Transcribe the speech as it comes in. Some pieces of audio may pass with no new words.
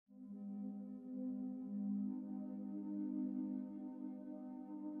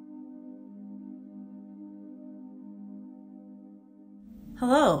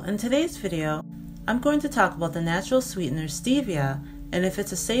Hello, in today's video, I'm going to talk about the natural sweetener stevia and if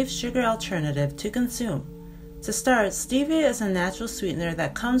it's a safe sugar alternative to consume. To start, stevia is a natural sweetener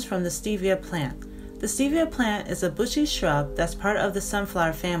that comes from the stevia plant. The stevia plant is a bushy shrub that's part of the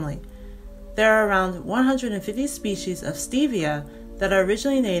sunflower family. There are around 150 species of stevia that are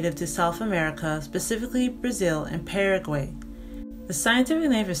originally native to South America, specifically Brazil and Paraguay. The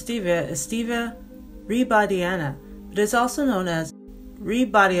scientific name for stevia is Stevia rebaudiana, but it is also known as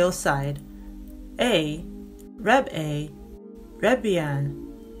rebaudioside A, Reb A, Rebian,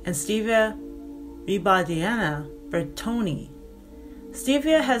 and Stevia rebaudiana bertoni.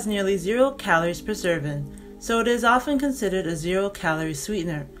 Stevia has nearly 0 calories per serving, so it is often considered a 0-calorie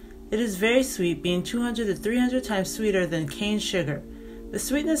sweetener. It is very sweet, being 200 to 300 times sweeter than cane sugar. The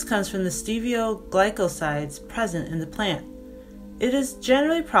sweetness comes from the stevioglycosides present in the plant. It is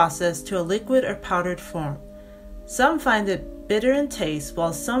generally processed to a liquid or powdered form. Some find it bitter in taste,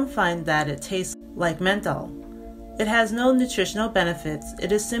 while some find that it tastes like menthol. It has no nutritional benefits.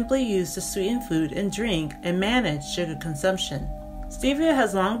 It is simply used to sweeten food and drink and manage sugar consumption. Stevia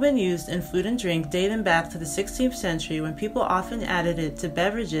has long been used in food and drink dating back to the 16th century when people often added it to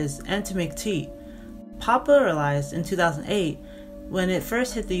beverages and to make tea. Popularized in 2008 when it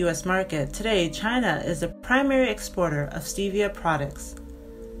first hit the US market, today China is the primary exporter of stevia products.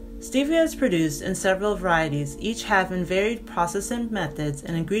 Stevia is produced in several varieties, each having varied processing methods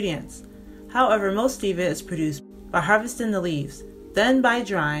and ingredients. However, most stevia is produced by harvesting the leaves, then by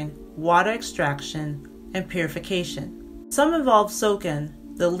drying, water extraction, and purification. Some involve soaking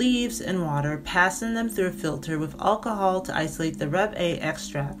the leaves in water, passing them through a filter with alcohol to isolate the Reb A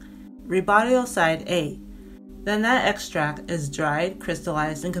extract, rebaudioside A. Then that extract is dried,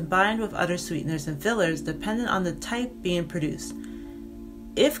 crystallized, and combined with other sweeteners and fillers depending on the type being produced.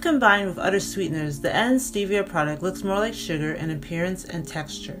 If combined with other sweeteners, the end stevia product looks more like sugar in appearance and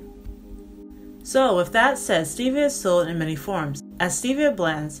texture. So, with that said, stevia is sold in many forms, as stevia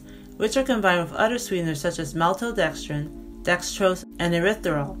blends, which are combined with other sweeteners such as maltodextrin, dextrose, and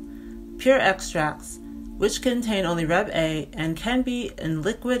erythritol, pure extracts, which contain only Reb A and can be in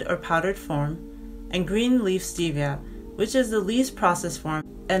liquid or powdered form, and green leaf stevia, which is the least processed form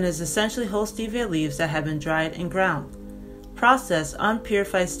and is essentially whole stevia leaves that have been dried and ground. Processed,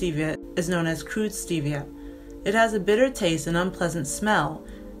 unpurified stevia is known as crude stevia. It has a bitter taste and unpleasant smell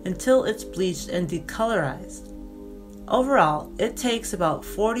until it's bleached and decolorized. Overall, it takes about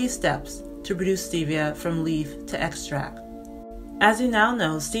 40 steps to produce stevia from leaf to extract. As you now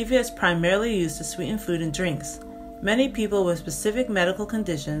know, stevia is primarily used to sweeten food and drinks. Many people with specific medical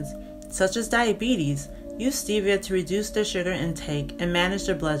conditions, such as diabetes, use stevia to reduce their sugar intake and manage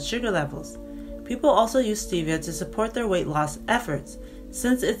their blood sugar levels. People also use stevia to support their weight loss efforts,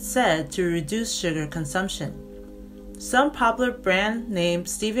 since it's said to reduce sugar consumption. Some popular brand name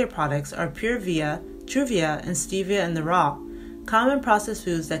stevia products are Purevia, Truvia, and Stevia in the Raw. Common processed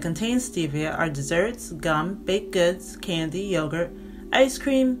foods that contain stevia are desserts, gum, baked goods, candy, yogurt, ice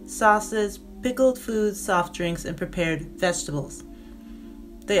cream, sauces, pickled foods, soft drinks, and prepared vegetables.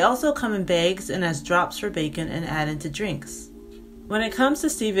 They also come in bags and as drops for bacon and added to drinks. When it comes to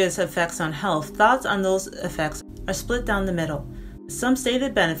stevia's effects on health, thoughts on those effects are split down the middle. Some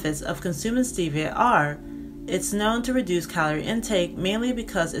stated benefits of consuming stevia are: it's known to reduce calorie intake, mainly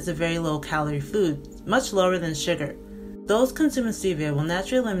because it's a very low-calorie food, much lower than sugar. Those consuming stevia will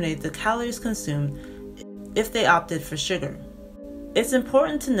naturally eliminate the calories consumed if they opted for sugar. It's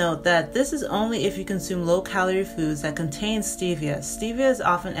important to note that this is only if you consume low-calorie foods that contain stevia. Stevia is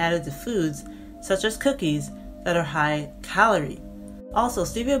often added to foods, such as cookies, that are high-calorie. Also,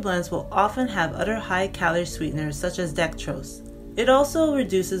 stevia blends will often have other high-calorie sweeteners, such as dextrose. It also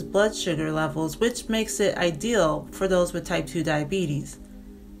reduces blood sugar levels, which makes it ideal for those with type 2 diabetes.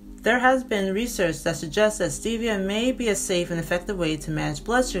 There has been research that suggests that stevia may be a safe and effective way to manage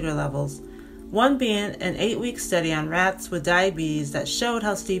blood sugar levels, one being an 8-week study on rats with diabetes that showed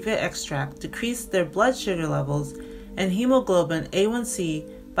how stevia extract decreased their blood sugar levels and hemoglobin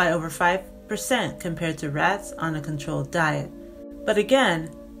A1C by over 5% compared to rats on a controlled diet. But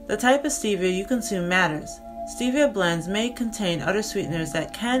again, the type of stevia you consume matters. Stevia blends may contain other sweeteners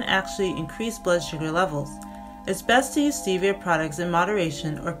that can actually increase blood sugar levels. It's best to use stevia products in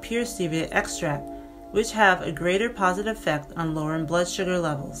moderation or pure stevia extract, which have a greater positive effect on lowering blood sugar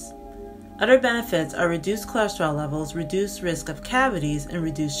levels. Other benefits are reduced cholesterol levels, reduced risk of cavities, and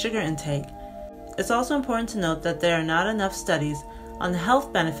reduced sugar intake. It's also important to note that there are not enough studies on the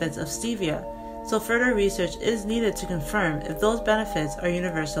health benefits of stevia, so further research is needed to confirm if those benefits are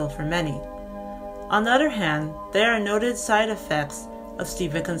universal for many. On the other hand, there are noted side effects of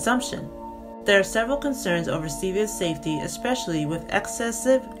stevia consumption. There are several concerns over stevia's safety, especially with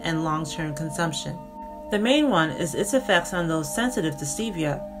excessive and long-term consumption. The main one is its effects on those sensitive to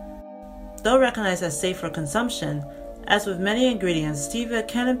stevia. Though recognized as safe for consumption, as with many ingredients, stevia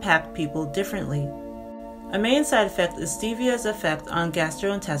can impact people differently. A main side effect is stevia's effect on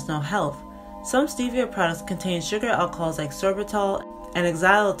gastrointestinal health. Some stevia products contain sugar alcohols like sorbitol and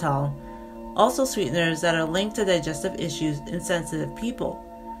xylitol, also sweeteners that are linked to digestive issues in sensitive people.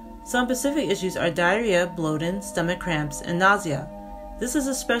 Some specific issues are diarrhea, bloating, stomach cramps, and nausea. This is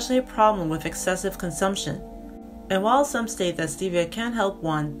especially a problem with excessive consumption. And while some state that stevia can help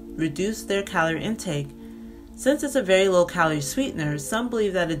one reduce their calorie intake, since it's a very low-calorie sweetener, some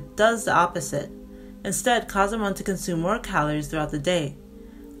believe that it does the opposite, instead causing one to consume more calories throughout the day.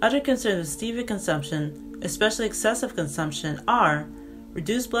 Other concerns with stevia consumption, especially excessive consumption, are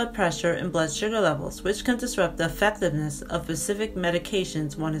reduced blood pressure and blood sugar levels, which can disrupt the effectiveness of specific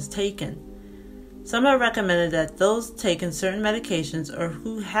medications one is taking. Some have recommended that those taking certain medications or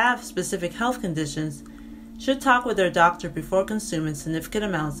who have specific health conditions should talk with their doctor before consuming significant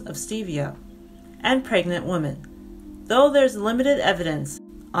amounts of stevia. And pregnant women. Though there's limited evidence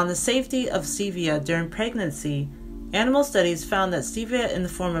on the safety of stevia during pregnancy, animal studies found that stevia in the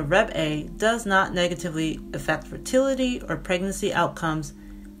form of Reb A does not negatively affect fertility or pregnancy outcomes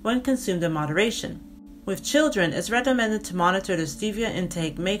when consumed in moderation. With children, it's recommended to monitor their stevia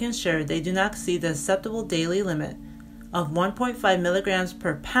intake, making sure they do not exceed the acceptable daily limit of 1.5 milligrams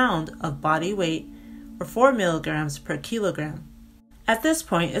per pound of body weight or 4 milligrams per kilogram. At this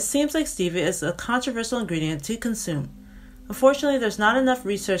point, it seems like stevia is a controversial ingredient to consume. Unfortunately, there's not enough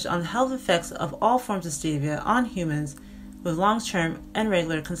research on the health effects of all forms of stevia on humans with long-term and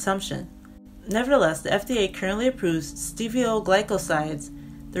regular consumption. Nevertheless, the FDA currently approves stevioglycosides,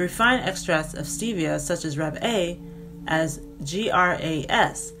 the refined extracts of stevia such as Reb A, as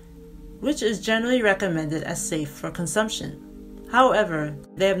GRAS, which is generally recommended as safe for consumption. However,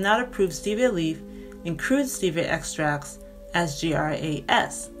 they have not approved stevia leaf and crude stevia extracts as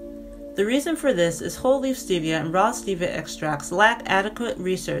GRAS. The reason for this is whole leaf stevia and raw stevia extracts lack adequate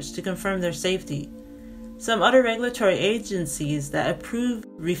research to confirm their safety. Some other regulatory agencies that approve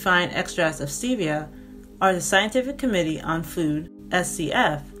refined extracts of stevia are the Scientific Committee on Food,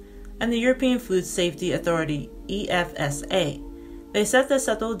 SCF, and the European Food Safety Authority, EFSA. They set the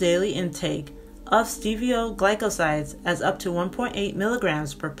acceptable daily intake of stevioglycosides as up to 1.8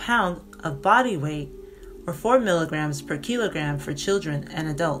 milligrams per pound of body weight or 4 milligrams per kilogram for children and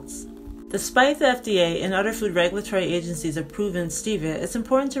adults. Despite the FDA and other food regulatory agencies approving stevia, it's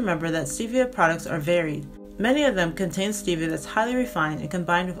important to remember that stevia products are varied. Many of them contain stevia that's highly refined and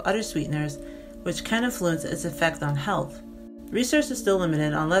combined with other sweeteners, which can influence its effect on health. Research is still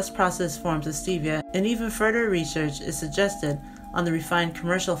limited on less processed forms of stevia, and even further research is suggested on the refined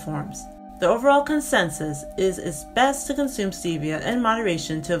commercial forms. The overall consensus is it's best to consume stevia in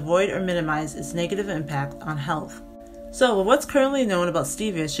moderation to avoid or minimize its negative impact on health. So, with what's currently known about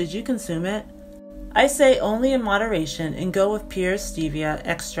stevia, should you consume it? I say only in moderation and go with pure stevia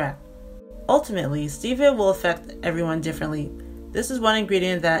extract. Ultimately, stevia will affect everyone differently. This is one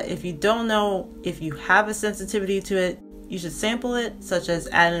ingredient that if you don't know if you have a sensitivity to it, you should sample it, such as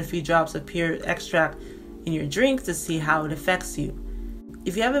adding a few drops of pure extract in your drink to see how it affects you.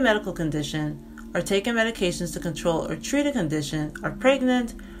 If you have a medical condition, are taking medications to control or treat a condition, are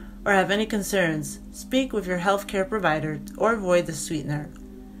pregnant, or have any concerns, speak with your healthcare provider or avoid the sweetener.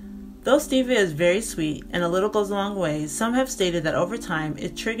 Though stevia is very sweet and a little goes a long way, some have stated that over time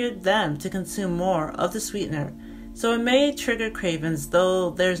it triggered them to consume more of the sweetener, so it may trigger cravings, though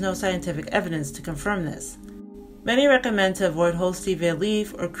there is no scientific evidence to confirm this. Many recommend to avoid whole stevia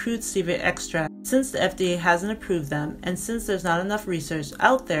leaf or crude stevia extract since the FDA hasn't approved them and since there's not enough research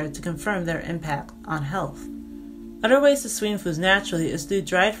out there to confirm their impact on health. Other ways to sweeten foods naturally is through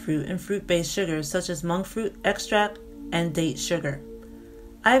dried fruit and fruit-based sugars such as monk fruit extract and date sugar.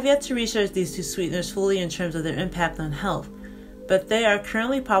 I have yet to research these two sweeteners fully in terms of their impact on health, but they are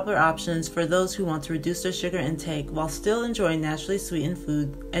currently popular options for those who want to reduce their sugar intake while still enjoying naturally sweetened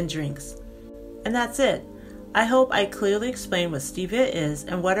food and drinks. And that's it. I hope I clearly explained what stevia is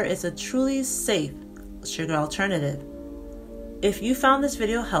and whether it's a truly safe sugar alternative. If you found this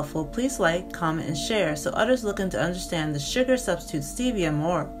video helpful, please like, comment, and share so others looking to understand the sugar substitute stevia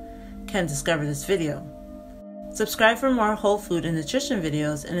more can discover this video. Subscribe for more whole food and nutrition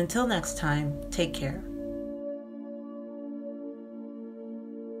videos, and until next time, take care.